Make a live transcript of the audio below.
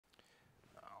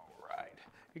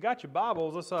If you got your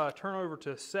Bibles, let's turn over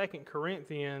to 2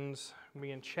 Corinthians. We'll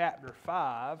be in chapter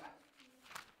 5.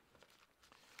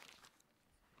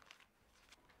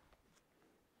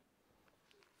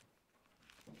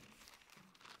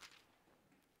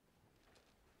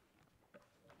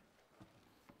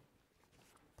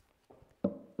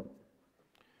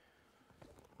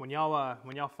 When y'all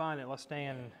find it, let's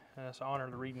stand and let's honor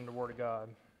the reading of the Word of God.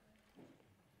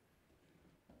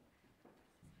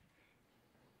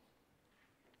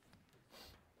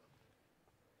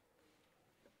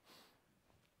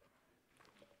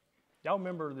 Y'all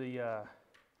remember the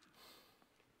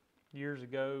years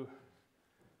ago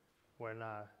when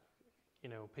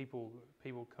people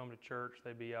come to church,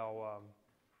 they be all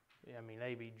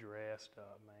they be dressed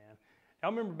up, man.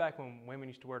 Y'all remember back when women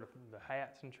used to wear the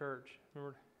hats in church?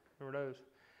 Remember those?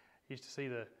 Used to see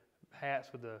the hats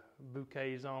with the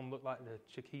bouquets on, look like the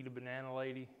Chiquita Banana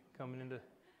Lady coming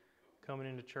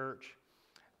into church.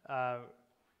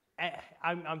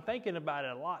 I'm thinking about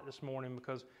it a lot this morning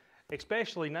because,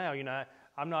 especially now,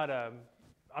 I'm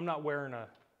not wearing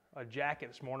a jacket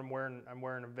this morning. I'm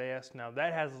wearing a vest. Now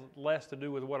that has less to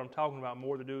do with what I'm talking about,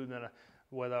 more to do than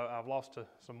whether I've lost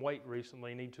some weight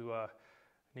recently. Need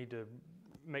to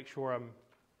make sure I'm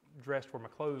dressed where my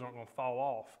clothes aren't going to fall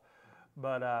off.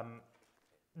 But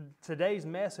today's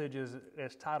message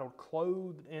is titled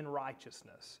 "Clothed in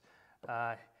Righteousness."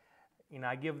 I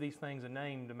give these things a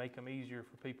name to make them easier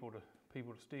for people to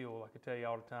steal. Like I tell you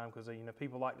all the time, because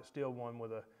people like to steal one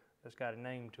that's got a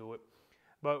name to it.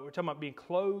 But we're talking about being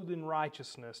clothed in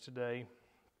righteousness today,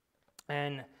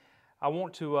 and I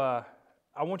want you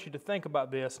to think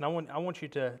about this, and I want you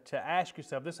to ask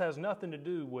yourself. This has nothing to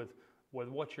do with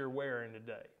what you're wearing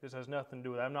today. This has nothing to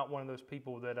do with it. I'm not one of those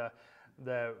people that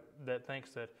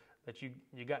thinks that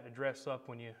you got to dress up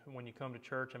when you come to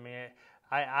church. I mean,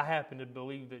 I happen to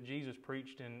believe that Jesus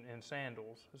preached in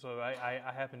sandals, so I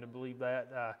happen to believe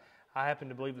that. I happen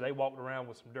to believe that they walked around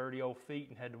with some dirty old feet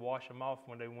and had to wash them off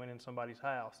when they went in somebody's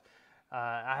house.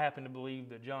 I happen to believe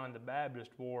that John the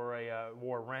Baptist wore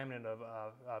a remnant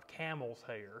of camel's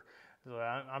hair. So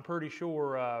I'm pretty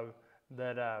sure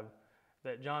that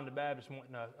John the Baptist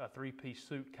wasn't a three-piece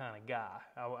suit kind of guy.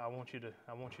 I want you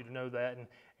to know that.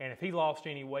 And if he lost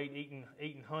any weight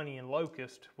eating honey and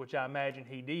locust, which I imagine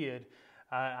he did,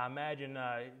 I imagine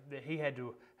that he had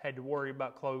to worry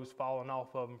about clothes falling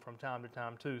off of him from time to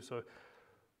time too. So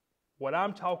what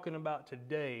I'm talking about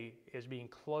today is being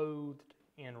clothed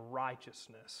in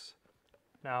righteousness.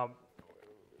 Now,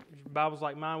 Bibles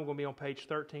like mine, we're going to be on page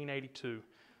 1382.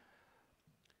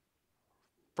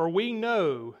 For we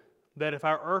know that if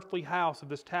our earthly house of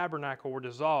this tabernacle were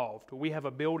dissolved, we have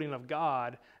a building of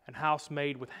God, and house not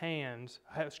made with hands,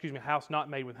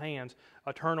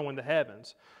 eternal in the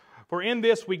heavens. For in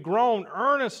this we groan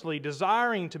earnestly,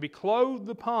 desiring to be clothed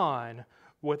upon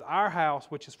with our house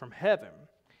which is from heaven.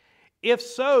 If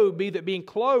so be that being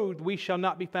clothed we shall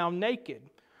not be found naked.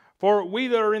 For we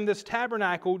that are in this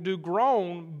tabernacle do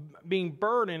groan, being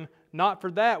burdened, not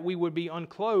for that we would be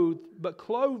unclothed, but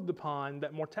clothed upon,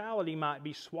 that mortality might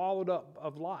be swallowed up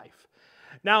of life.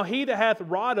 Now he that hath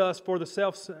wrought us for the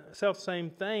selfsame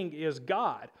thing is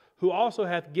God, who also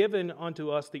hath given unto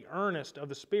us the earnest of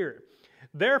the Spirit.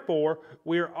 Therefore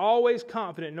we are always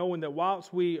confident, knowing that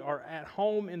whilst we are at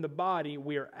home in the body,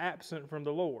 we are absent from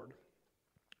the Lord.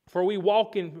 For we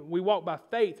walk by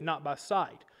faith, not by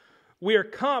sight. We are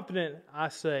confident, I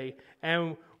say,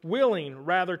 and willing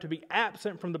rather to be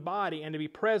absent from the body and to be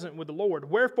present with the Lord.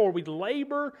 Wherefore we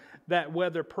labor that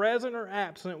whether present or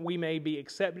absent we may be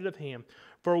accepted of Him.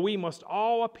 For we must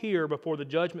all appear before the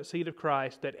judgment seat of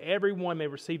Christ, that every one may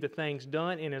receive the things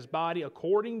done in his body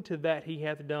according to that he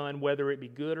hath done, whether it be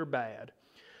good or bad.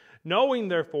 Knowing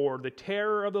therefore the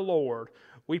terror of the Lord,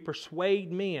 we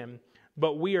persuade men,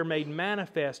 but we are made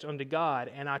manifest unto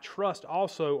God, and I trust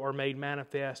also are made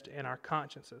manifest in our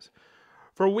consciences.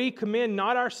 For we commend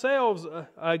not ourselves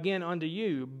again unto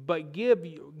you, but give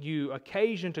you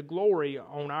occasion to glory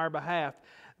on our behalf,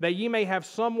 that ye may have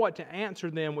somewhat to answer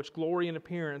them which glory in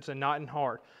appearance and not in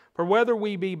heart. For whether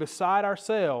we be beside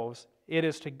ourselves, it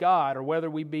is to God, or whether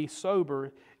we be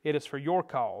sober, it is for your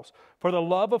cause. For the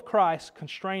love of Christ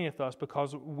constraineth us,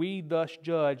 because we thus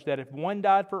judge that if one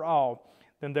died for all,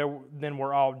 then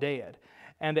we're all dead,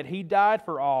 and that He died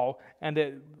for all, and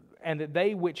that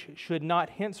they which should not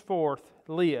henceforth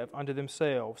live unto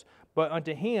themselves, but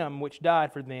unto Him which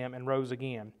died for them and rose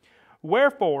again.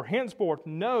 Wherefore, henceforth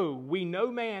know we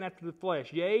no man after the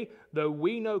flesh. Yea, though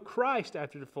we know Christ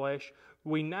after the flesh,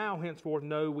 we now henceforth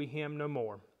know we Him no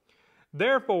more.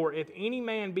 Therefore, if any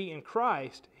man be in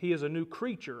Christ, he is a new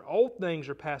creature. Old things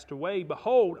are passed away.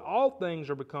 Behold, all things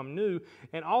are become new,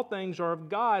 and all things are of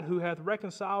God, who hath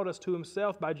reconciled us to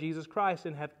himself by Jesus Christ,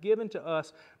 and hath given to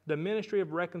us the ministry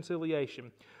of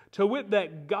reconciliation. To wit,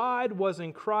 that God was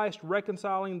in Christ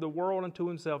reconciling the world unto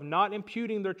himself, not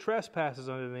imputing their trespasses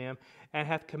unto them, and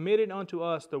hath committed unto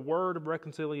us the word of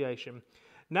reconciliation.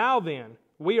 Now then,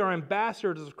 we are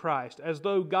ambassadors of Christ, as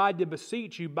though God did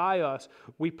beseech you by us.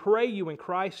 We pray you in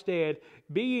Christ's stead,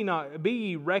 be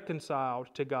ye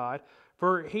reconciled to God.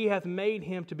 For he hath made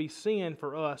him to be sin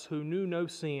for us who knew no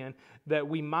sin, that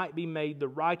we might be made the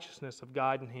righteousness of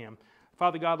God in him.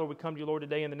 Father God, Lord, we come to you, Lord,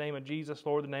 today in the name of Jesus,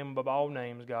 Lord, the name above all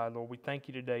names, God. Lord, we thank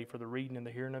you today for the reading and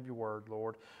the hearing of your word,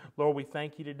 Lord. Lord, we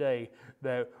thank you today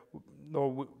that,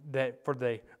 Lord, that for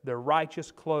the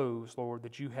righteous clothes, Lord,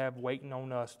 that you have waiting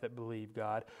on us that believe,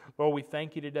 God. Lord, we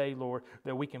thank you today, Lord,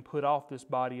 that we can put off this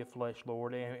body of flesh,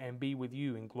 Lord, and be with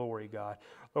you in glory, God.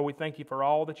 Lord, we thank you for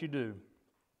all that you do.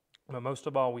 But most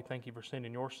of all, we thank you for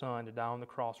sending your Son to die on the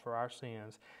cross for our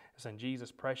sins. It's in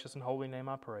Jesus' precious and holy name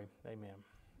I pray. Amen.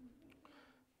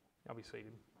 I'll be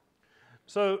seated.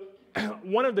 So,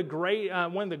 one of the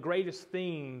greatest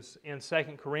themes in 2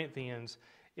 Corinthians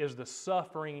is the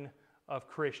suffering of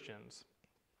Christians.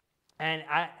 And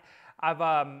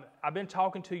I've been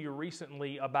talking to you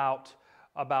recently about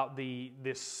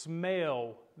the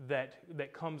smell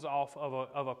that comes off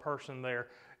of a person there.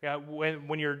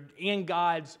 When you're in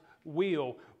God's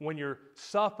will, when you're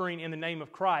suffering in the name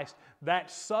of Christ,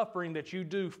 that suffering that you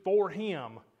do for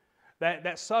Him,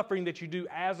 that suffering that you do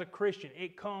as a Christian,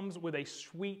 it comes with a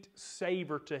sweet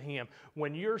savor to Him.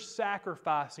 When you're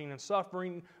sacrificing and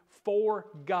suffering for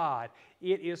God,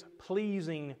 it is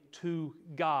pleasing to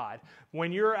God.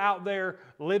 When you're out there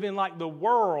living like the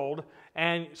world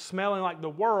and smelling like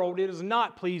the world, it is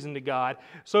not pleasing to God.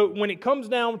 So when it comes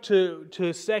down to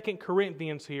 2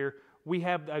 Corinthians here, we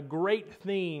have a great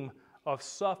theme of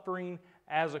suffering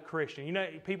as a Christian. You know,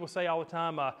 people say all the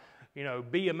time,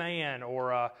 be a man,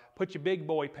 or put your big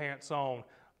boy pants on.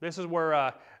 This is where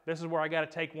I got to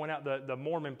take one out the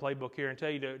Mormon playbook here and tell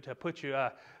you to put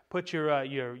your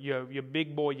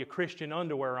big boy, your Christian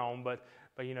underwear on. But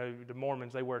you know, the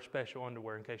Mormons, they wear special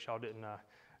underwear. In case y'all didn't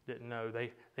know,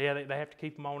 they have to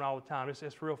keep them on all the time. It's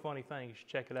a real funny thing. You should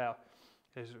check it out.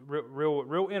 It's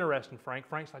real interesting.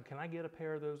 Frank's like, can I get a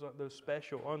pair of those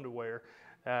special underwear?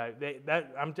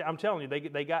 I'm telling you,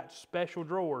 they got special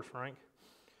drawers, Frank.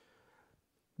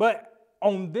 But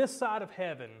on this side of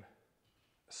heaven,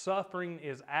 suffering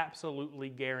is absolutely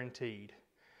guaranteed.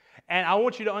 And I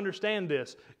want you to understand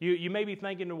this. You may be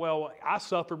thinking, well, I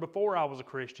suffered before I was a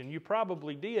Christian. You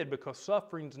probably did, because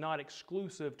suffering's not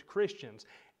exclusive to Christians.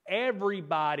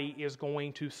 Everybody is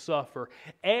going to suffer.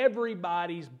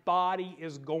 Everybody's body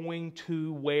is going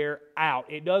to wear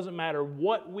out. It doesn't matter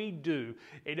what we do.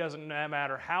 It doesn't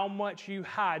matter how much you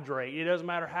hydrate. It doesn't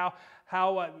matter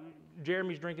how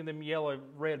Jeremy's drinking them yellow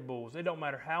Red Bulls. It don't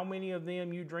matter how many of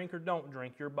them you drink or don't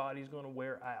drink. Your body's going to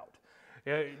wear out.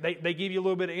 They give you a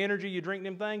little bit of energy. You drink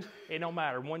them things. It don't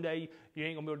matter. One day you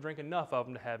ain't going to be able to drink enough of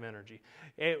them to have energy.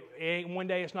 One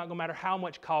day it's not going to matter how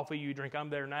much coffee you drink.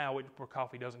 I'm there now where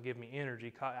coffee doesn't give me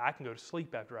energy. I can go to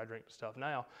sleep after I drink the stuff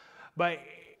now. But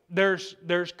there's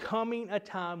coming a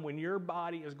time when your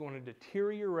body is going to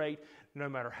deteriorate, no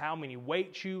matter how many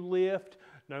weights you lift,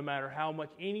 no matter how much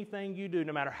anything you do,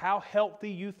 no matter how healthy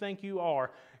you think you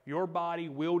are, your body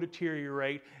will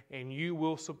deteriorate and you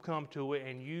will succumb to it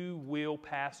and you will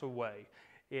pass away.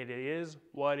 It is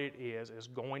what it is. It's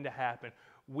going to happen.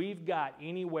 We've got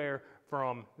anywhere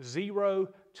from 0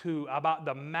 to about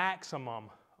the maximum,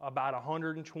 about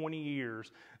 120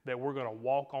 years that we're going to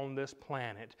walk on this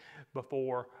planet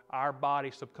before our body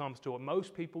succumbs to it.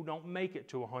 Most people don't make it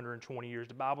to 120 years.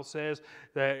 The Bible says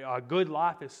that a good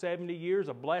life is 70 years,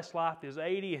 a blessed life is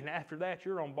 80, and after that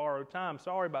you're on borrowed time.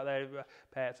 Sorry about that,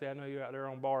 Patsy. I know you're out there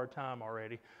on borrowed time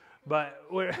already. But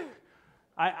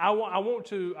I want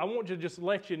to just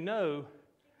let you know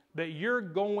that you're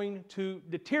going to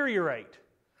deteriorate.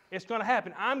 It's going to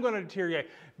happen. I'm going to deteriorate.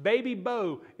 Baby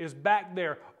Bo is back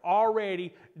there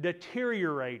already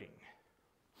deteriorating.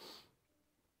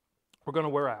 We're going to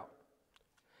wear out.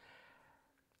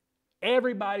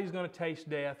 Everybody's going to taste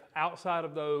death outside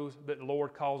of those that the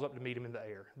Lord calls up to meet Him in the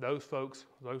air. Those folks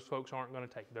aren't going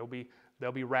to take it.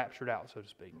 They'll be raptured out, so to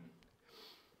speak.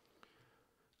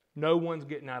 No one's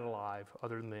getting out alive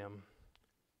other than them.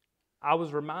 I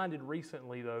was reminded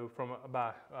recently, though,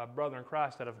 by a brother in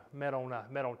Christ that I've met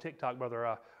on TikTok,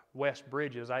 Brother Wes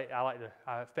Bridges. I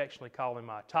affectionately call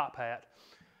him Top Hat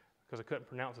because I couldn't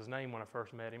pronounce his name when I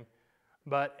first met him.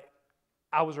 But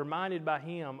I was reminded by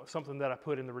him of something that I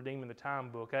put in the Redeeming the Time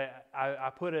book.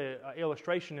 I put an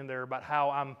illustration in there about how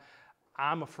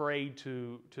I'm afraid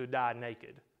to die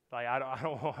naked. Like I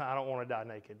don't want to die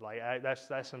naked. Like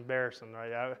that's embarrassing,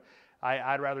 right?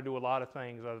 I'd rather do a lot of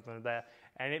things other than that.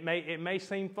 And it may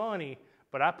seem funny,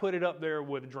 but I put it up there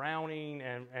with drowning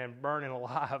and burning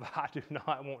alive. I do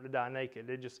not want to die naked.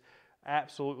 It just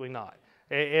absolutely not.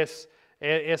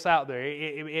 It's out there.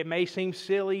 It may seem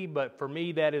silly, but for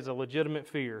me that is a legitimate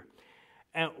fear.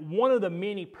 And one of the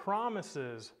many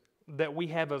promises that we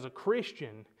have as a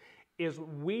Christian is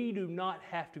we do not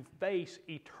have to face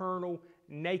eternal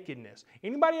nakedness.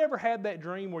 Anybody ever had that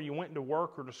dream where you went to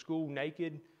work or to school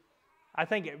naked? I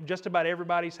think just about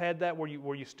everybody's had that, where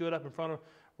you stood up in front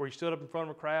of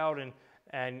a crowd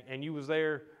and you was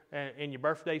there in your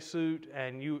birthday suit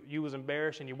and you was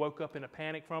embarrassed and you woke up in a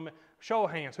panic from it. Show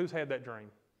of hands, who's had that dream?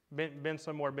 Been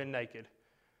somewhere, been naked?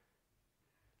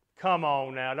 Come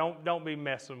on now, don't be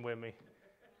messing with me.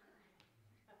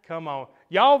 Come on,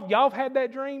 y'all have had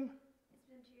that dream?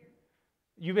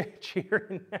 You've been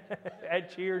cheering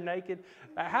at cheer naked?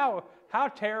 How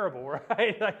terrible,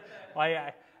 right?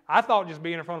 like I thought just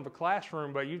being in front of a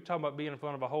classroom, but you talking about being in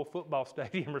front of a whole football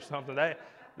stadium or something.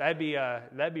 That'd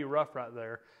be rough right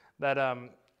there.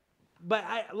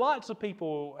 Lots of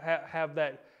people have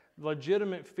that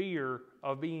legitimate fear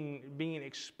of being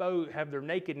exposed, have their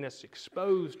nakedness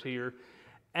exposed here.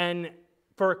 And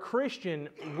for a Christian,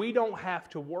 we don't have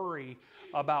to worry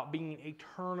about being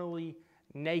eternally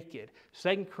naked.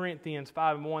 2 Corinthians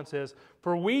 5:1 says,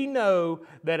 "For we know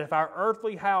that if our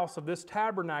earthly house of this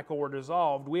tabernacle were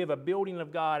dissolved, we have a building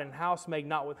of God and house made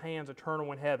not with hands,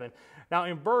 eternal in heaven." Now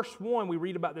in verse 1 we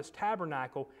read about this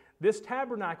tabernacle. This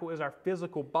tabernacle is our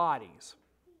physical bodies.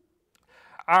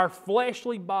 Our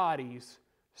fleshly bodies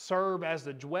serve as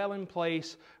the dwelling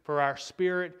place for our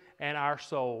spirit and our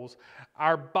souls.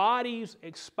 Our bodies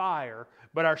expire,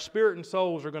 but our spirit and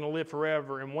souls are going to live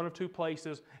forever in one of two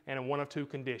places and in one of two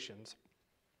conditions.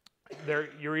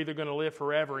 You're either going to live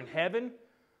forever in heaven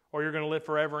or you're going to live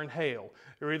forever in hell.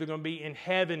 You're either going to be in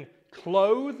heaven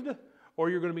clothed or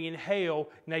you're going to be in hell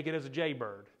naked as a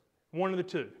jaybird. One of the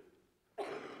two.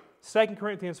 2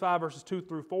 Corinthians 5 verses 2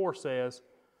 through 4 says,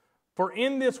 "For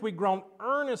in this we groan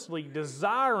earnestly,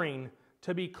 desiring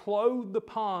to be clothed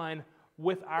upon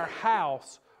with our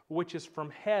house, which is from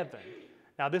heaven."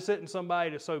 Now, this isn't somebody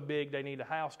that's so big they need a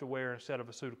house to wear instead of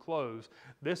a suit of clothes.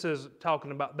 This is talking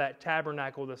about that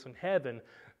tabernacle that's in heaven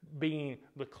being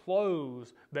the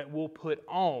clothes that we'll put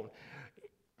on.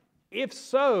 "If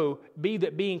so be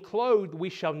that being clothed we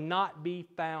shall not be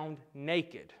found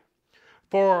naked.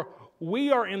 For we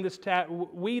that are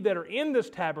in this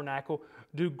tabernacle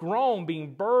do groan,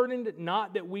 being burdened,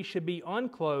 not that we should be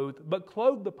unclothed, but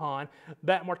clothed upon,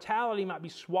 that mortality might be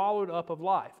swallowed up of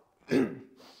life."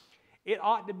 It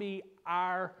ought to be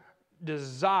our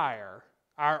desire,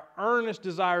 our earnest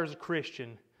desire as a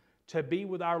Christian, to be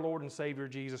with our Lord and Savior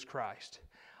Jesus Christ.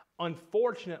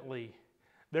 Unfortunately,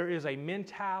 there is a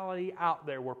mentality out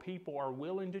there where people are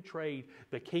willing to trade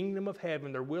the kingdom of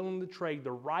heaven, they're willing to trade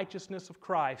the righteousness of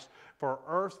Christ for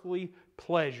earthly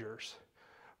pleasures.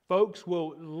 Folks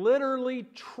will literally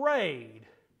trade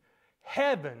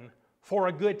heaven for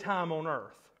a good time on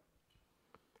earth.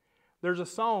 There's a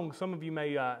song, some of you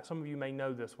may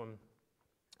know this one,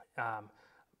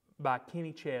 by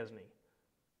Kenny Chesney.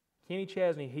 Kenny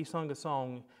Chesney, he sung a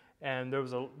song, and there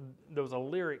was a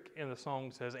lyric in the song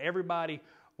that says, "Everybody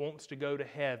wants to go to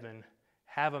heaven,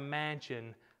 have a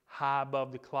mansion high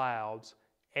above the clouds.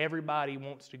 Everybody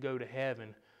wants to go to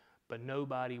heaven, but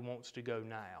nobody wants to go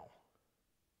now."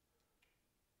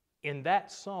 In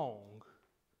that song,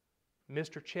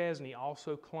 Mr. Chesney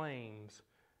also claims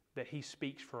that he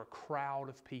speaks for a crowd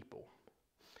of people.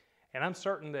 And I'm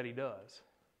certain that he does.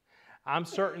 I'm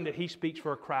certain that he speaks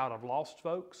for a crowd of lost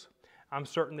folks. I'm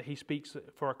certain that he speaks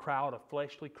for a crowd of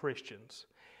fleshly Christians.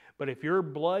 But if you're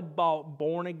blood-bought,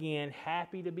 born again,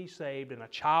 happy to be saved, and a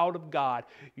child of God,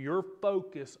 your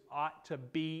focus ought to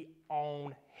be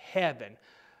on heaven.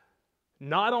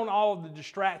 Not on all of the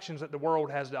distractions that the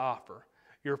world has to offer.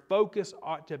 Your focus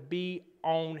ought to be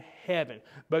on heaven.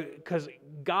 Because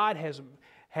God has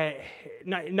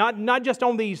not just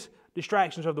on these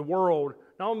distractions of the world,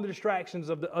 not on the distractions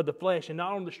of the flesh, and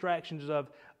not on the distractions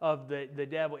of the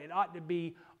devil. It ought to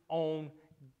be on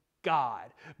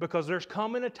God. Because there's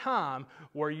coming a time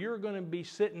where you're going to be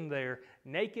sitting there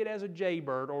naked as a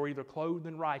jaybird or either clothed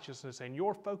in righteousness, and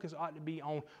your focus ought to be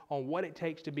on what it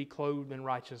takes to be clothed in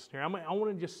righteousness. Here, I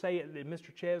want to just say it that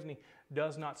Mr. Chesney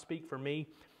does not speak for me.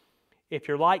 If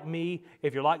you're like me,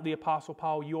 if you're like the Apostle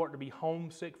Paul, you ought to be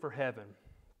homesick for heaven.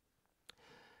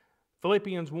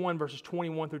 Philippians 1 verses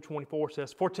 21 through 24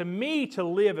 says, "For to me to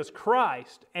live is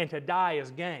Christ, and to die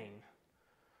is gain."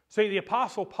 See, the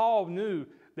Apostle Paul knew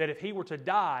that if he were to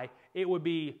die, it would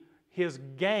be his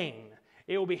gain.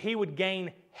 He would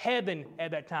gain heaven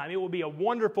at that time. It would be a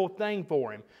wonderful thing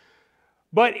for him.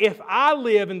 But if I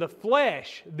live in the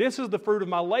flesh, this is the fruit of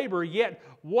my labor, yet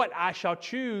what I shall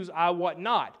choose I wot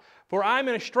not. For I am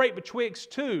in a strait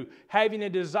betwixt two, having a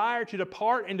desire to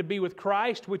depart and to be with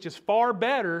Christ, which is far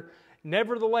better.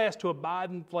 Nevertheless, to abide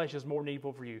in the flesh is more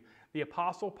needful for you. The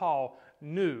Apostle Paul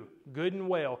knew good and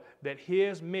well that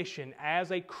his mission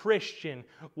as a Christian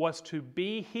was to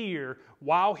be here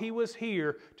while he was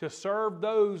here, to serve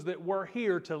those that were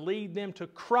here, to lead them to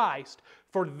Christ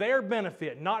for their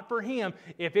benefit, not for him.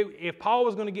 If Paul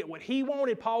was going to get what he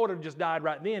wanted, Paul would have just died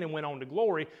right then and went on to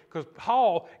glory, because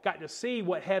Paul got to see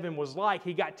what heaven was like.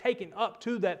 He got taken up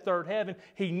to that third heaven.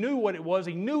 He knew what it was.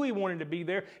 He knew he wanted to be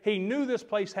there. He knew this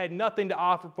place had nothing to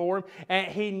offer for him,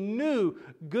 and he knew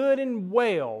good and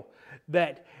well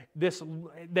that this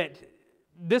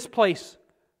place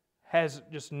has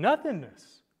just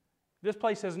nothingness. This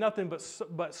place has nothing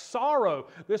but sorrow.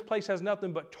 This place has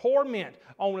nothing but torment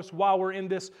on us while we're in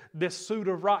this suit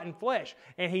of rotten flesh.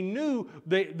 And he knew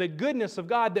the goodness of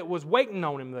God that was waiting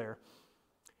on him there.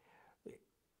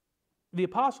 The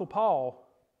Apostle Paul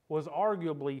was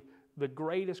arguably the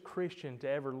greatest Christian to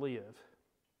ever live.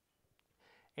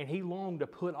 And he longed to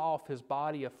put off his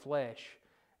body of flesh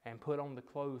and put on the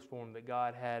clothes for him that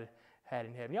God had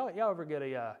in heaven. Y'all ever get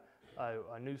a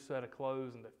new set of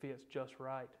clothes and that fits just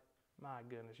right? My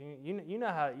goodness, you know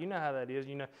how that is.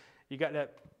 You know, you got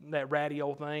that ratty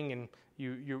old thing, and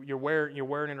you're wearing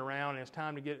it around, and it's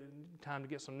time to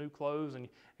get some new clothes,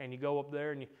 and you go up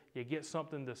there and you get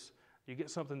something that's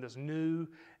new,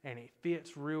 and it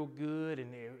fits real good,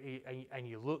 and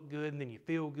you look good, and then you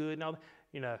feel good, and all that.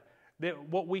 You know,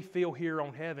 what we feel here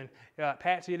on heaven,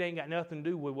 Patsy, it ain't got nothing to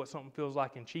do with what something feels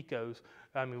like in Chico's.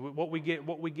 I mean, what we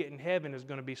get in heaven is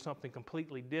going to be something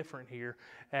completely different here.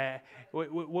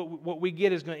 What we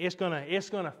get is it's going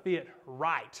to fit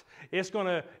right. It's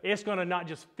going to not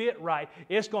just fit right.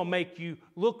 It's going to make you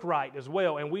look right as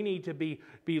well. And we need to be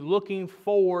looking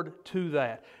forward to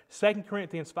that. 2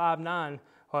 Corinthians 5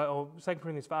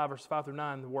 verses 5 through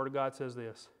 9, the Word of God says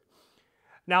this.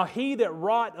 Now he that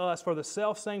wrought us for the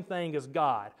selfsame thing is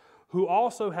God, who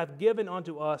also hath given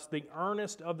unto us the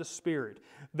earnest of the Spirit.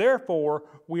 Therefore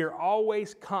we are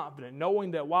always confident,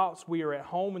 knowing that whilst we are at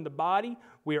home in the body,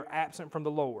 we are absent from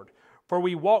the Lord. For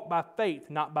we walk by faith,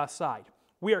 not by sight.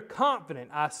 We are confident,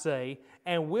 I say,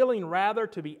 and willing rather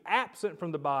to be absent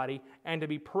from the body and to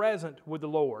be present with the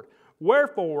Lord.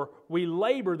 Wherefore we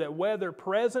labor that whether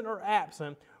present or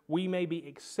absent, we may be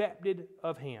accepted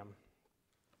of Him.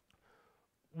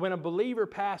 When a believer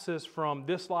passes from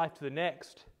this life to the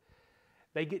next,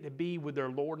 they get to be with their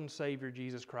Lord and Savior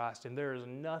Jesus Christ, and there is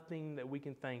nothing that we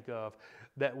can think of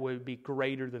that would be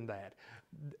greater than that.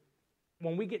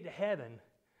 When we get to heaven,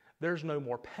 there's no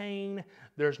more pain,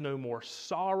 there's no more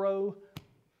sorrow,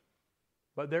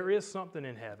 but there is something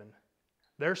in heaven.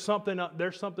 There's something up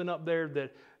there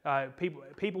that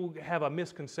people have a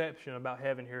misconception about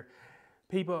heaven here.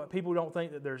 People don't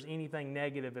think that there's anything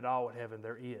negative at all in heaven.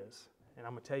 There is. And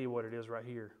I'm going to tell you what it is right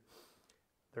here.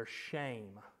 There's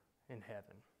shame in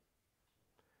heaven.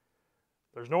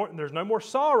 There's no more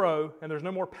sorrow and there's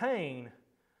no more pain,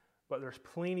 but there's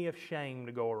plenty of shame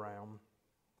to go around.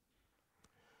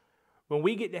 When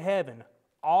we get to heaven,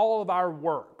 all of our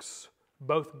works,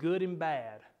 both good and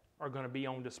bad, are going to be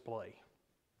on display.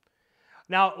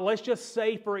 Now, let's just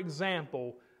say, for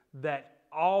example, that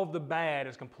all the bad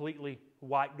is completely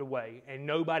wiped away, and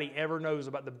nobody ever knows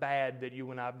about the bad that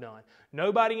you and I have done.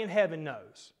 Nobody in heaven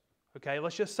knows. Okay,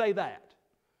 let's just say that.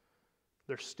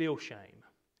 There's still shame.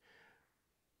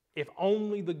 If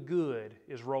only the good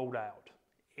is rolled out.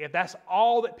 If that's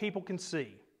all that people can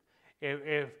see,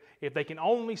 if they can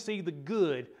only see the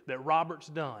good that Robert's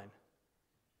done,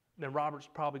 then Robert's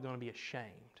probably going to be ashamed.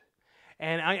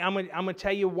 And I'm going to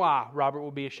tell you why Robert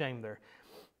will be ashamed there.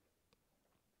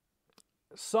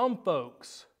 Some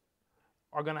folks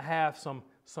are going to have some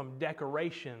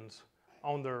decorations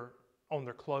on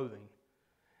their clothing.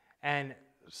 And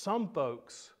some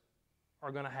folks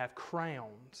are going to have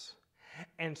crowns.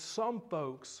 And some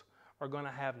folks are going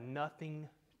to have nothing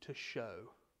to show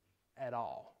at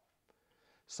all.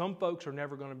 Some folks are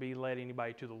never going to be led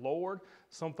anybody to the Lord.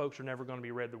 Some folks are never going to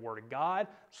be read the Word of God.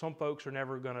 Some folks are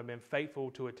never going to have been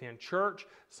faithful to attend church.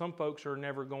 Some folks are just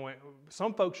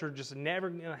never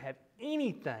going to have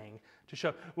anything to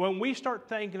show. When we start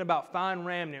thinking about fine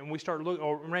raiment, and we start looking,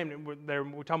 or raiment,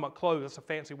 we're talking about clothes, that's a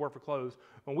fancy word for clothes.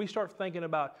 When we start thinking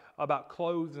about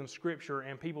clothes in Scripture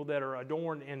and people that are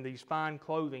adorned in these fine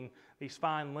clothing, these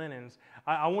fine linens,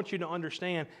 I want you to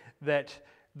understand that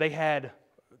they had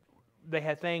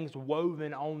things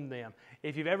woven on them.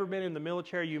 If you've ever been in the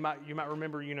military, you might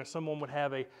remember, someone would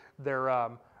have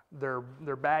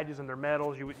their badges and their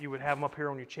medals. You would have them up here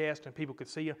on your chest, and people could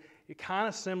see you. It's kind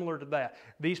of similar to that.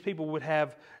 These people would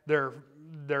have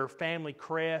their family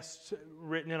crests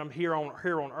written in them here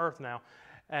on earth now.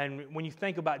 And when you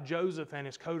think about Joseph and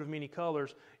his coat of many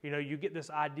colors, you get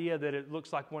this idea that it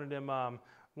looks like one of them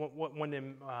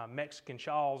Mexican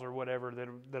shawls or whatever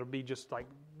that'll be just like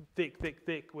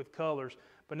thick with colors.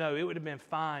 But no, it would have been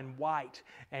fine white,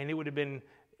 and it would have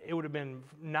been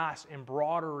nice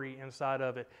embroidery inside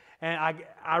of it. And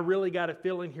I really got a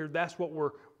feeling here that's what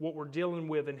we're dealing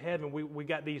with in heaven. We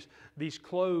got these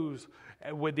clothes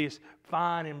with this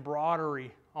fine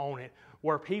embroidery on it,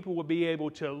 where people will be able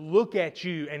to look at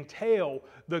you and tell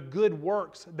the good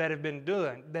works that have been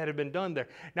done there.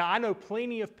 Now, I know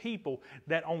plenty of people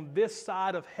that on this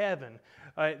side of heaven,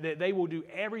 that they will do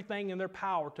everything in their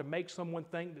power to make someone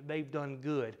think that they've done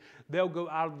good. They'll go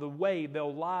out of the way,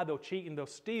 they'll lie, they'll cheat, and they'll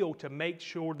steal to make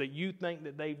sure that you think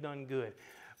that they've done good.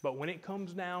 But when it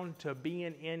comes down to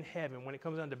being in heaven, when it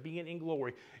comes down to being in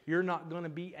glory, you're not going to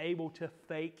be able to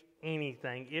fake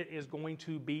anything. It is going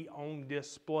to be on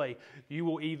display. You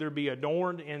will either be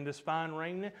adorned in this fine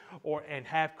raiment and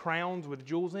have crowns with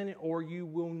jewels in it, or you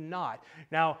will not.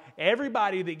 Now,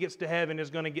 everybody that gets to heaven is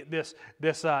going to get this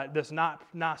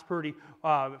nice, pretty,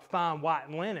 fine white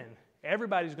linen.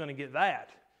 Everybody's going to get that.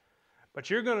 But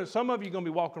some of you are going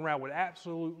to be walking around with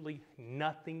absolutely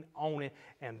nothing on it,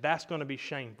 and that's going to be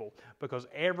shameful, because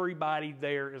everybody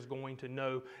there is going to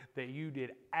know that you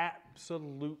did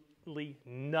absolutely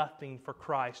nothing for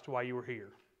Christ while you were here.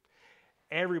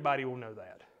 Everybody will know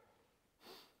that.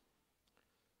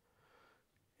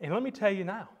 And let me tell you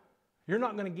now, you're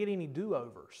not going to get any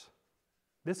do-overs.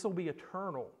 This will be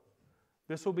eternal.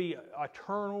 This will be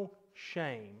eternal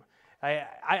shame.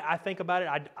 I think about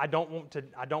it. I don't want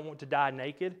to die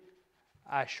naked.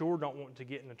 I sure don't want to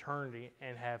get in eternity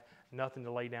and have nothing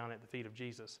to lay down at the feet of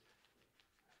Jesus.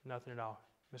 Nothing at all.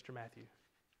 Mr. Matthew,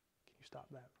 can you stop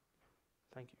that?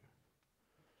 Thank you.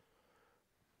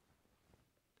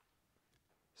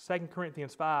 2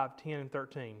 Corinthians 5:10 and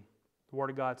 13. The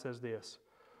Word of God says this: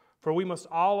 "For we must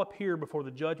all appear before the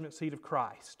judgment seat of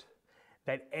Christ,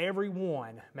 that every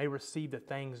one may receive the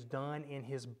things done in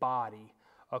his body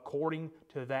according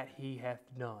to that he hath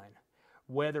done,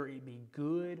 whether it be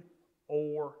good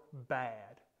or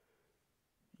bad."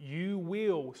 You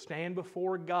will stand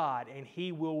before God, and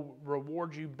He will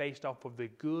reward you based off of the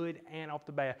good and off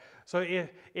the bad. So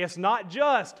it's not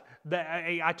just that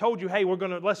I told you, hey,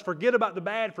 let's forget about the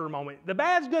bad for a moment. The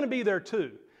bad's going to be there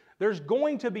too. There's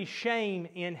going to be shame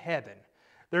in heaven.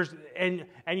 And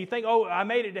you think, oh, I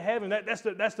made it to heaven. That's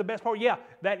the best part. Yeah,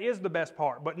 that is the best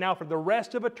part. But now for the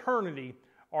rest of eternity,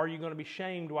 are you going to be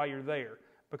shamed while you're there?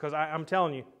 Because I'm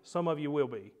telling you, some of you will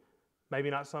be. Maybe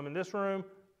not some in this room.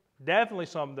 Definitely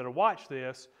some that will watch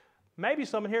this. Maybe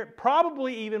some in here.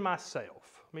 Probably even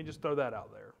myself. Let me just throw that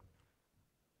out there.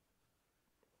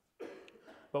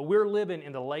 But we're living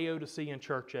in the Laodicean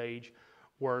church age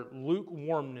where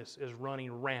lukewarmness is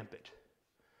running rampant.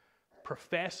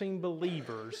 Professing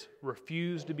believers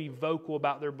refuse to be vocal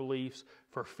about their beliefs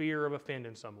for fear of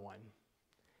offending someone.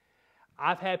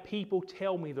 I've had people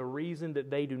tell me the reason that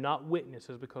they do not witness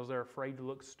is because they're afraid to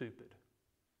look stupid.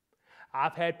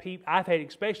 I've had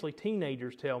especially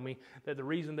teenagers tell me that the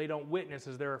reason they don't witness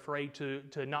is they're afraid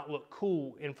to not look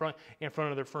cool in front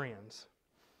of their friends.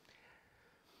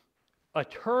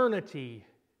 Eternity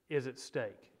is at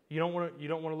stake. You don't want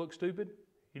to look stupid?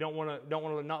 You don't want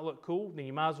to not look cool? Then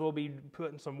you might as well be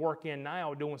putting some work in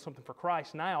now, doing something for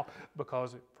Christ now,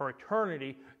 because for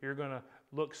eternity you're going to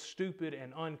look stupid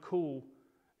and uncool.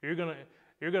 You're going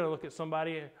to look at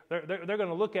somebody. They're going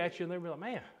to look at you and they'll be like,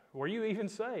 man, were you even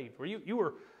saved?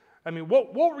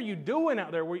 What were you doing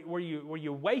out there? Were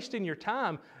you wasting your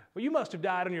time? Well, you must have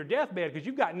died on your deathbed because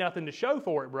you've got nothing to show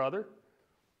for it, brother.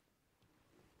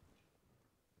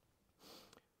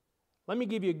 Let me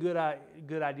give you a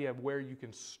good idea of where you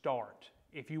can start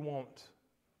if you want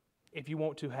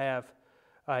to have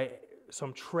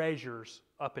some treasures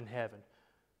up in heaven.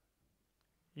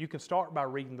 You can start by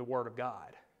reading the Word of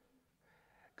God.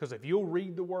 Because if you'll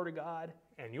read the Word of God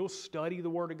and you'll study the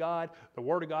Word of God, the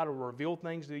Word of God will reveal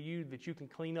things to you that you can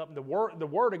clean up. The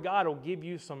Word of God will give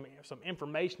you some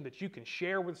information that you can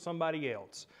share with somebody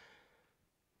else.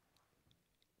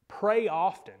 Pray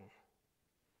often.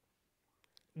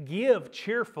 Give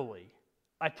cheerfully.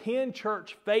 Attend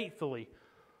church faithfully.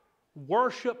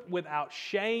 Worship without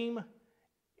shame.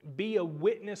 Be a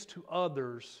witness to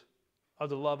others of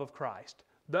the love of Christ.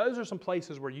 Those are some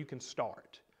places where you can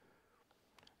start.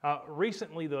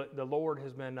 Recently, the Lord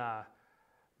has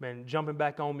been jumping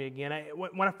back on me again.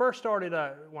 When I first started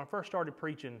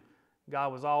preaching,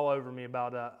 God was all over me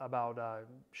about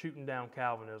shooting down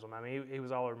Calvinism. I mean, he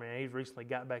was all over me. He's recently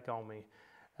got back on me.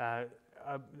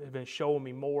 He's been showing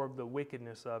me more of the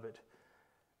wickedness of it.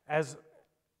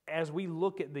 As we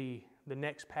look at the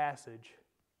next passage,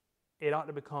 it ought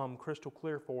to become crystal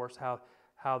clear for us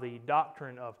how the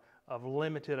doctrine of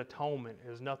limited atonement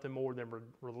is nothing more than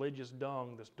religious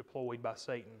dung that's deployed by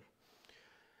Satan.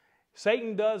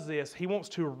 Satan does this. He wants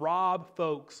to rob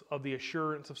folks of the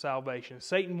assurance of salvation.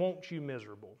 Satan wants you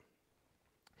miserable.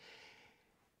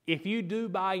 If you do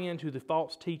buy into the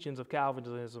false teachings of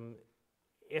Calvinism,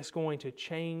 it's going to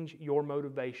change your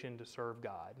motivation to serve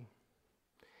God.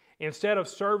 Instead of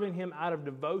serving Him out of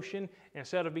devotion,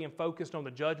 instead of being focused on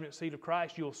the judgment seat of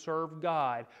Christ, you'll serve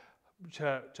God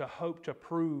to hope to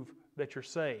prove that you're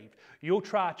saved. You'll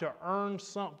try to earn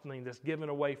something that's given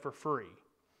away for free.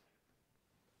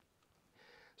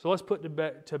 So let's put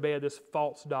to bed this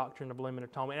false doctrine of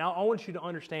limited atonement. And I want you to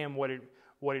understand what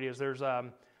it is.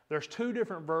 There's two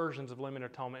different versions of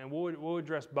limited atonement, and we'll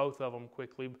address both of them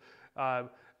quickly.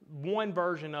 One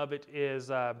version of it is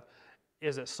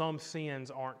that some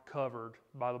sins aren't covered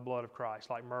by the blood of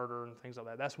Christ, like murder and things like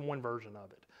that. That's one version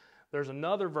of it. There's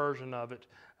another version of it,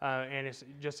 and it's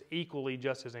just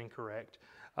as incorrect.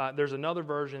 There's another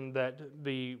version that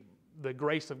the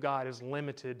grace of God is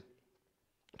limited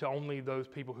to only those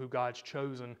people who God's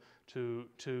chosen to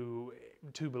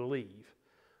believe.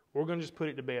 We're going to just put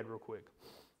it to bed real quick.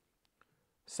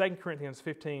 2 Corinthians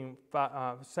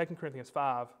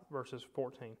 5, verses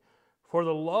 14. For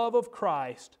the love of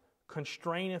Christ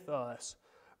constraineth us,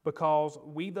 because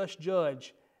we thus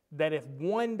judge that if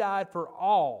one died for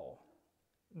all,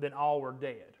 then all were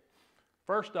dead.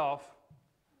 First off,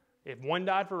 if one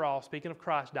died for all, speaking of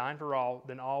Christ dying for all,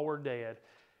 then all were dead.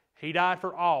 He died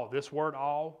for all. This word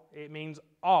all, it means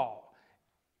all.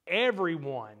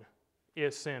 Everyone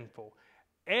is sinful.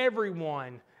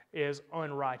 Everyone is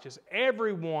unrighteous.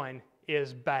 Everyone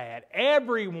is bad.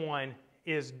 Everyone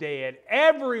is dead.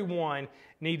 Everyone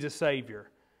needs a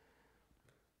Savior.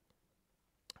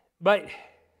 But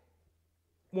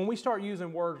when we start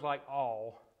using words like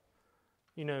all,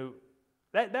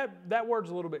 that word's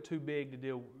a little bit too big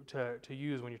to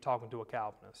use when you're talking to a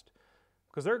Calvinist.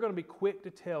 Because they're going to be quick to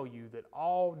tell you that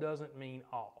all doesn't mean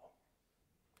all.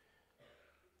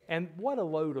 And what a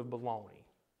load of baloney.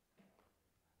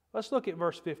 Let's look at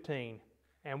verse 15,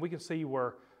 and we can see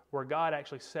where God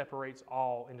actually separates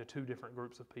all into two different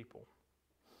groups of people.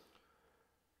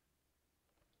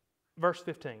 Verse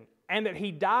 15, and that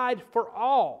He died for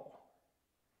all,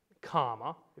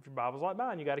 comma, if your Bible's like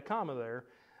mine, you got a comma there,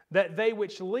 that they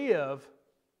which live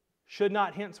should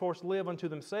not henceforth live unto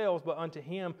themselves, but unto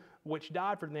Him which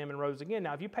died for them and rose again.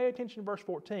 Now, if you pay attention to verse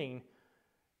 14,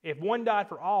 if one died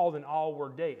for all, then all were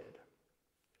dead.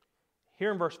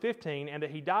 Here in verse 15, and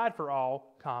that He died for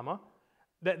all, comma,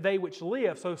 that they which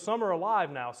live, so some are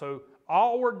alive now. So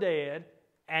all were dead,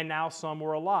 and now some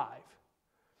were alive.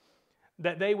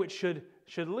 That they which should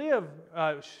live,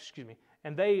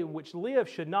 and they which live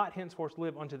should not henceforth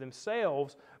live unto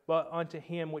themselves, but unto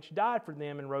Him which died for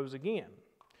them and rose again.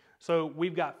 So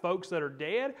we've got folks that are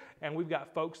dead, and we've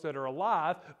got folks that are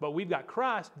alive, but we've got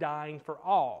Christ dying for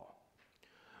all.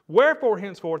 Wherefore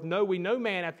henceforth know we no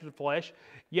man after the flesh,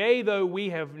 yea, though we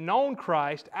have known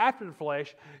Christ after the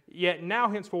flesh, yet now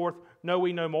henceforth know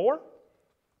we no more.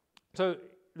 So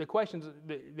the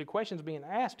question's being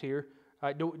asked here,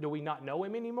 do we not know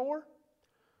Him anymore?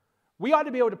 We ought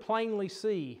to be able to plainly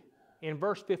see in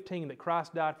verse 15 that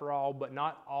Christ died for all, but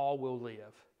not all will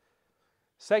live.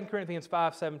 2 Corinthians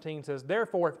 5:17 says,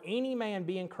 therefore, if any man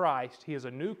be in Christ, he is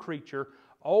a new creature.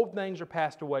 Old things are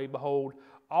passed away. Behold,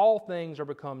 all things are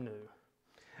become new.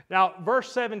 Now,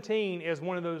 verse 17 is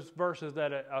one of those verses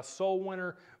that a soul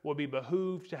winner will be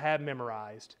behooved to have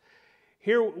memorized.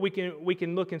 Here we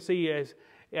can look and see as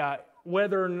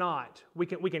whether or not, we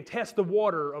can test the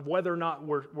water of whether or not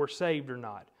we're saved or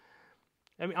not.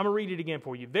 I'm going to read it again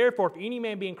for you. Therefore, if any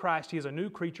man be in Christ, he is a new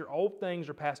creature. Old things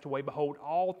are passed away. Behold,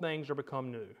 all things are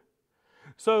become new.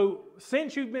 So,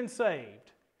 since you've been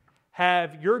saved,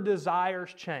 have your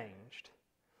desires changed?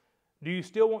 Do you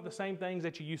still want the same things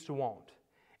that you used to want?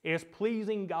 Is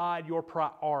pleasing God your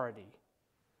priority?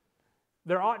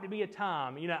 There ought to be a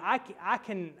time. You know, I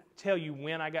can tell you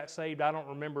when I got saved. I don't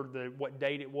remember what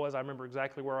date it was. I remember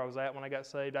exactly where I was at when I got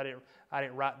saved. I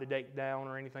didn't write the date down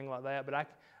or anything like that. But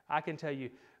I can tell you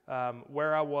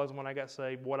where I was when I got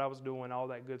saved, what I was doing, all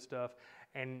that good stuff.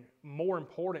 And more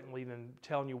importantly than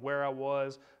telling you where I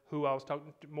was, who I was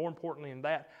talking to, more importantly than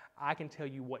that, I can tell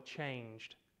you what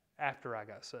changed after I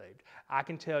got saved. I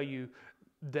can tell you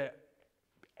that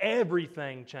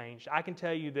everything changed. I can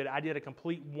tell you that I did a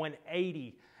complete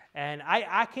 180. And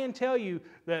I can tell you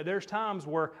that there's times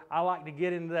where I like to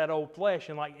get into that old flesh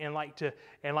and like to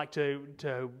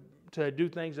do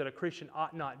things that a Christian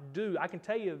ought not do. I can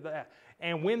tell you that.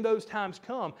 And when those times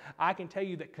come, I can tell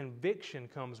you that conviction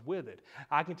comes with it.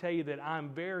 I can tell you that I'm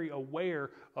very aware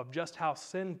of just how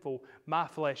sinful my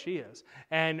flesh is.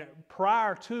 And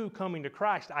prior to coming to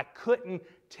Christ, I couldn't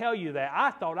tell you that.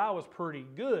 I thought I was pretty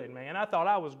good, man. I thought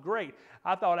I was great.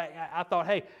 I thought,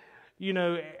 hey, you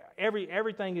know,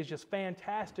 everything is just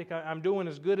fantastic. I'm doing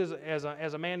as good as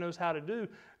a man knows how to do.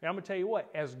 And I'm going to tell you what,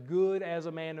 as good as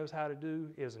a man knows how to do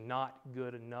is not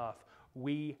good enough.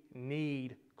 We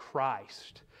need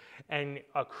Christ. And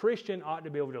a Christian ought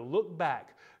to be able to look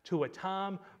back to a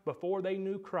time before they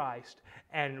knew Christ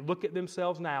and look at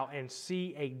themselves now and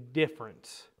see a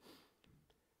difference.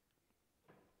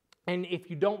 And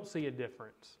if you don't see a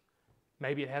difference,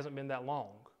 maybe it hasn't been that long.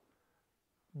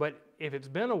 But if it's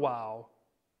been a while,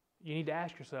 you need to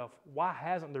ask yourself, why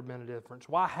hasn't there been a difference?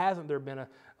 Why hasn't there been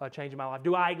a change in my life?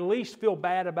 Do I at least feel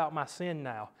bad about my sin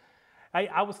now?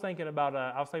 I was thinking about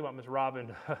Miss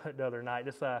Robin the other night.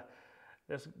 This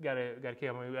got to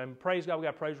kill me. And praise God, we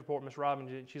got a praise report. Miss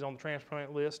Robin, she's on the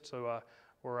transplant list, so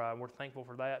we're thankful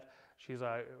for that. She's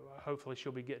hopefully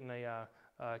she'll be getting a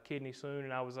kidney soon.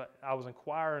 And I was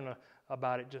inquiring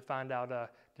about it to find out to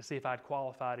see if I'd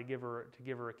qualify to give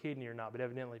her a kidney or not. But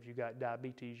evidently, if you got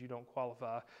diabetes, you don't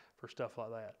qualify for stuff like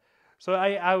that. So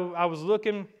I was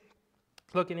looking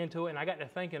into it, and I got to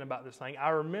thinking about this thing.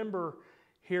 I remember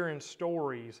hearing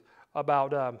stories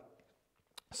about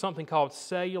something called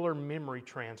cellular memory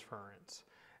transference.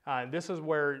 This is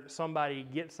where somebody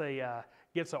gets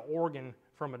an organ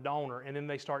from a donor, and then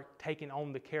they start taking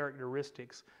on the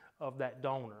characteristics of that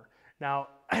donor. Now,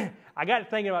 I got to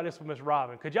thinking about this with Miss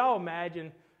Robin. Could y'all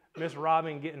imagine Miss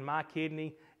Robin getting my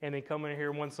kidney and then coming in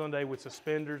here one Sunday with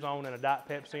suspenders on and a Diet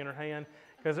Pepsi in her hand?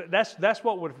 Because that's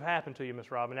what would have happened to you,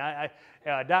 Miss Robin. Diet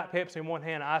Pepsi in one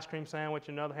hand, an ice cream sandwich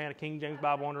in another hand, a King James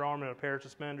Bible underarm, and a pair of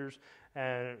suspenders,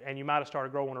 and you might have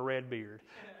started growing a red beard.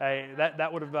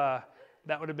 That would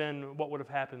have been what would have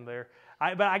happened there.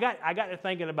 But I got to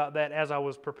thinking about that as I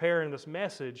was preparing this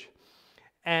message,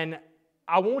 and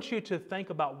I want you to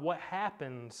think about what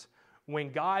happens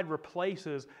when God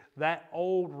replaces that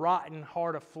old rotten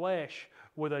heart of flesh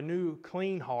with a new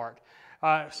clean heart.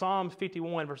 Psalms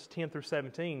 51 verses 10 through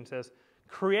 17 says,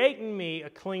 "Create in me a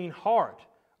clean heart,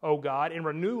 O God, and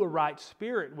renew a right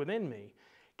spirit within me.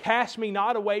 Cast me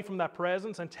not away from thy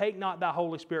presence, and take not thy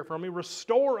Holy Spirit from me.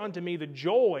 Restore unto me the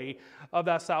joy of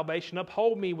thy salvation.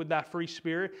 Uphold me with thy free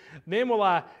spirit. Then will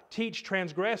I teach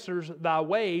transgressors thy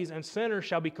ways, and sinners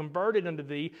shall be converted unto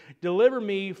thee. Deliver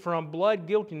me from blood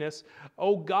guiltiness,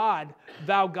 O God,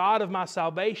 thou God of my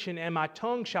salvation, and my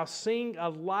tongue shall sing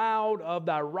aloud of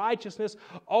thy righteousness.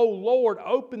 O Lord,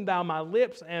 open thou my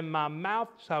lips, and my mouth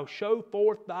shall show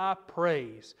forth thy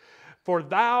praise. For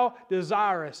thou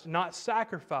desirest not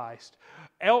sacrifice,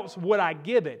 else would I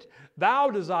give it. Thou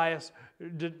delightest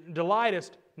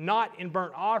not in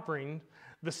burnt offering.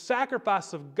 The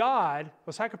sacrifices of God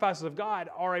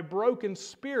are a broken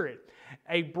spirit,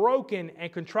 a broken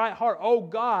and contrite heart. O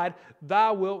God,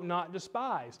 thou wilt not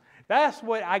despise." That's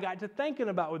what I got to thinking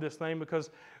about with this thing,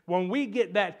 because when we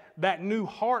get that new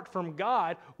heart from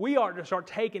God, we ought to start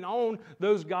taking on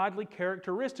those godly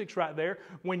characteristics right there.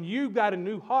 When you've got a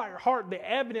new heart, the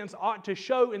evidence ought to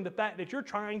show in the fact that you're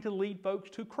trying to lead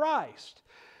folks to Christ.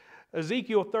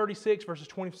 Ezekiel 36 verses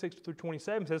 26 through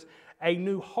 27 says, "A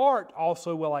new heart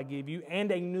also will I give you, and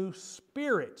a new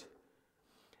spirit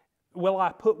will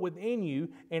I put within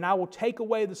you, and I will take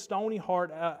away the stony heart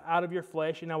out of your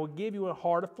flesh, and I will give you a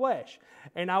heart of flesh.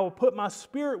 And I will put my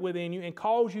spirit within you, and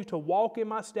cause you to walk in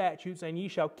my statutes, and ye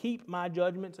shall keep my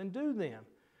judgments and do them."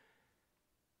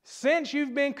 Since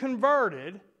you've been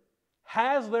converted,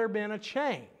 has there been a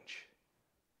change?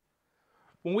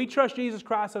 When we trust Jesus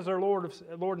Christ as our Lord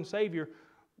and Savior,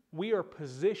 we are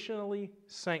positionally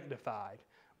sanctified.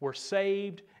 We're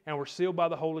saved and we're sealed by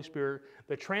the Holy Spirit.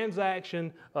 The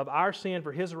transaction of our sin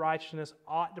for His righteousness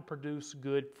ought to produce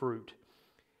good fruit.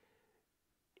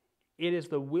 It is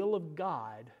the will of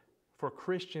God for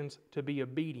Christians to be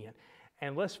obedient.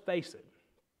 And let's face it,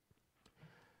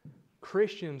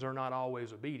 Christians are not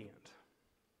always obedient.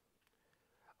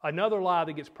 Another lie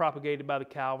that gets propagated by the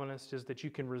Calvinists is that you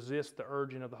can resist the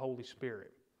urging of the Holy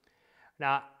Spirit.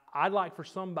 Now, I'd like for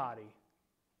somebody,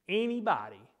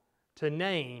 anybody, to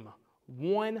name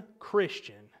one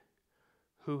Christian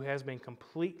who has been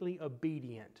completely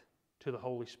obedient to the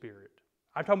Holy Spirit.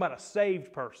 I'm talking about a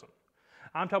saved person.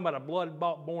 I'm talking about a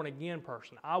blood-bought, born-again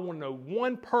person. I want to know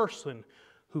one person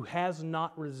who has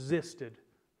not resisted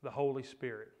the Holy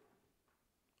Spirit.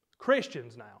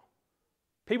 Christians now.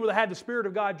 People that had the Spirit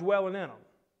of God dwelling in them.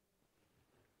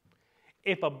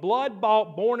 If a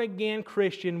blood-bought, born-again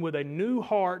Christian with a new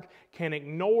heart can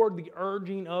ignore the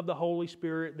urging of the Holy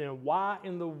Spirit, then why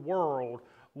in the world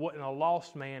wouldn't a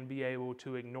lost man be able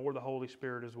to ignore the Holy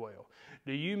Spirit as well?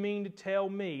 Do you mean to tell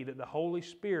me that the Holy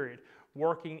Spirit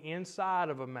working inside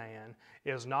of a man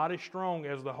is not as strong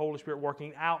as the Holy Spirit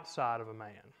working outside of a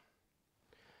man?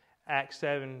 Acts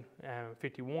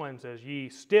 7:51 says, "Ye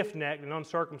stiff-necked and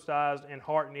uncircumcised in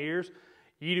heart and ears,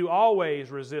 ye do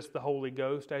always resist the Holy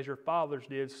Ghost, as your fathers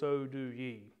did, so do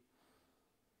ye."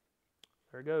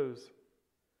 There it goes.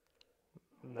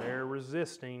 They're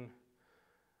resisting.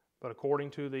 But according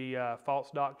to the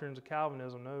false doctrines of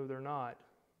Calvinism, no, they're not.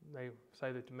 They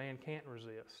say that the man can't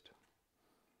resist.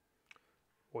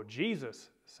 Well,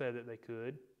 Jesus said that they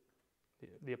could.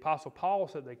 The Apostle Paul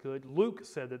said they could. Luke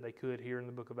said that they could here in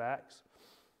the book of Acts.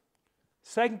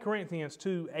 2 Corinthians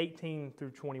 2:18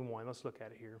 through 21. Let's look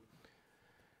at it here.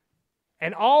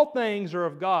 "And all things are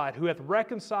of God, who hath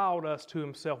reconciled us to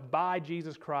himself by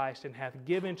Jesus Christ, and hath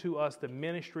given to us the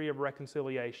ministry of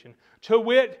reconciliation. To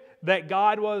wit, that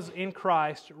God was in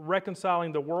Christ,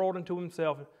 reconciling the world unto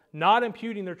himself, not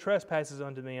imputing their trespasses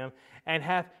unto them, and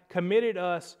hath committed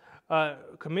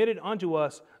unto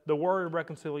us the word of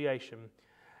reconciliation.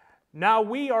 Now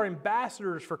we are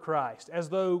ambassadors for Christ, as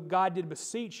though God did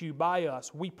beseech you by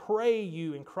us. We pray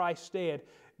you in Christ's stead,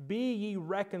 be ye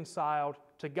reconciled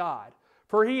to God.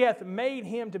 For he hath made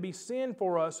him to be sin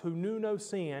for us who knew no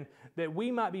sin, that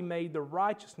we might be made the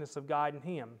righteousness of God in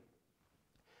him."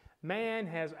 Man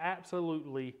has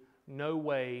absolutely no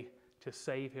way to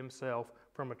save himself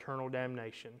from eternal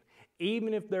damnation.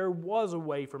 Even if there was a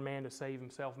way for man to save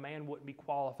himself, man wouldn't be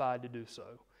qualified to do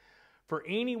so. For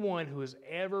anyone who has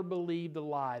ever believed the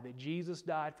lie that Jesus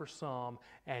died for some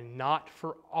and not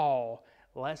for all,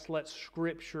 let's let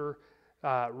Scripture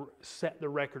set the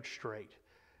record straight.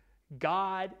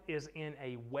 God is in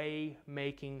a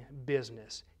way-making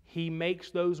business. He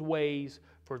makes those ways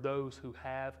for those who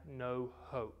have no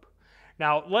hope.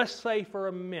 Now, let's say for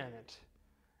a minute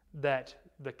that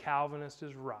the Calvinist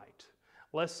is right.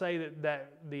 Let's say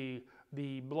that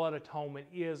the blood atonement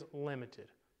is limited.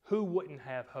 Who wouldn't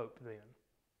have hope then?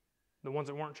 The ones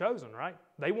that weren't chosen, right?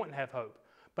 They wouldn't have hope.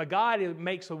 But God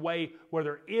makes a way where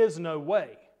there is no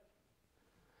way.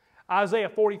 Isaiah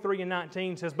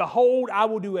 43:19 says, "Behold, I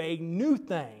will do a new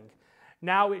thing.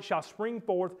 Now it shall spring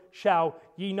forth. Shall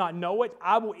ye not know it?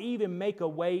 I will even make a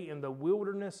way in the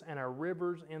wilderness and a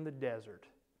rivers in the desert."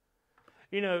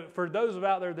 You know, for those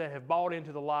out there that have bought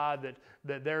into the lie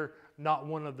that they're not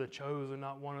one of the chosen,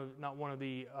 not one of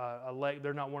the elect,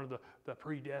 they're not one of the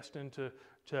predestined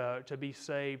to be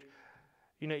saved.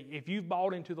 You know, if you've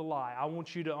bought into the lie, I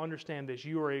want you to understand this.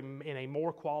 You are in a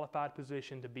more qualified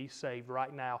position to be saved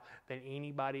right now than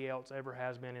anybody else ever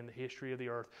has been in the history of the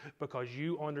earth, because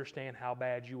you understand how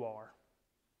bad you are.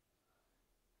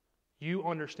 You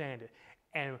understand it.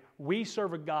 And we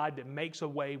serve a God that makes a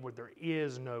way where there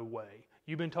is no way.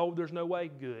 You've been told there's no way?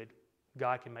 Good.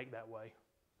 God can make that way.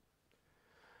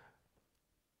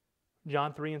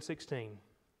 John 3:16.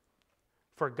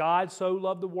 "For God so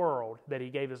loved the world that he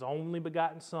gave his only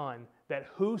begotten Son, that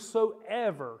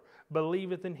whosoever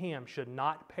believeth in him should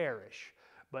not perish,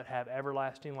 but have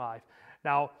everlasting life."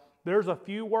 Now, there's a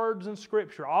few words in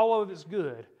Scripture. All of it's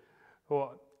good.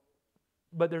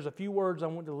 But there's a few words I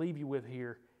want to leave you with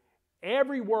here.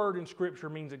 Every word in Scripture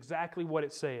means exactly what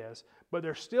it says, but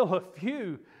there's still a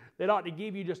few that ought to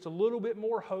give you just a little bit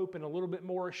more hope and a little bit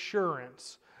more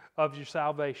assurance of your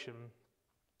salvation.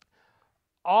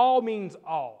 All means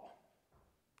all.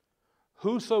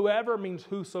 Whosoever means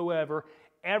whosoever.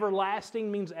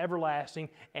 Everlasting means everlasting.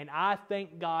 And I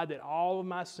thank God that all of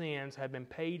my sins have been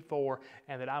paid for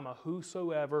and that I'm a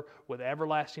whosoever with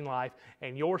everlasting life.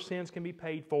 And your sins can be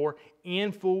paid for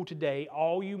in full today.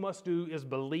 All you must do is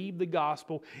believe the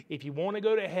gospel. If you want to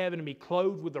go to heaven and be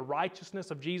clothed with the righteousness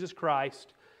of Jesus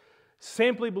Christ,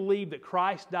 simply believe that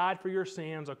Christ died for your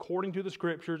sins according to the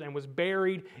Scriptures and was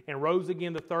buried and rose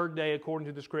again the third day according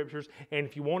to the Scriptures. And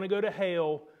if you want to go to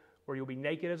hell, where you'll be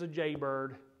naked as a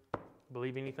jaybird,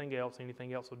 Believe anything else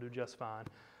will do just fine.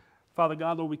 Father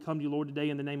God, Lord, we come to you, Lord, today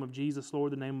in the name of Jesus,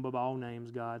 Lord, the name above all names,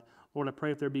 God. Lord, I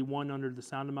pray if there be one under the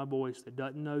sound of my voice that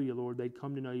doesn't know you, Lord, they'd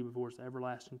come to know you before it's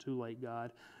everlasting too late,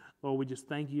 God. Lord, we just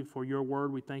thank you for your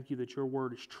word. We thank you that your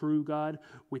word is true, God.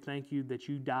 We thank you that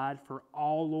you died for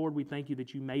all, Lord. We thank you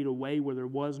that you made a way where there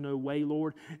was no way,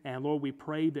 Lord. And Lord, we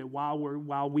pray that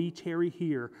while we tarry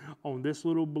here on this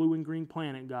little blue and green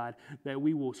planet, God, that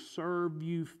we will serve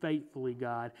you faithfully,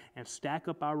 God, and stack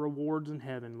up our rewards in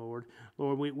heaven, Lord.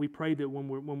 Lord, we pray that when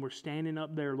we're standing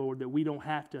up there, Lord, that we don't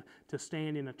have to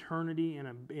stand in eternity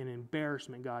and in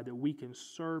embarrassment, God, that we can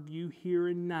serve you here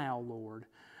and now, Lord.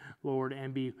 Lord,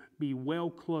 and be well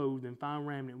clothed and fine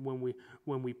raiment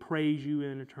when we praise you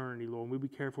in eternity, Lord. And we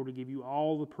be careful to give you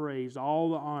all the praise,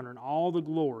 all the honor, and all the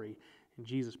glory. In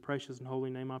Jesus' precious and holy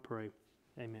name I pray.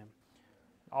 Amen.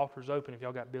 The altar's open if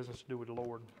y'all got business to do with the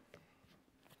Lord.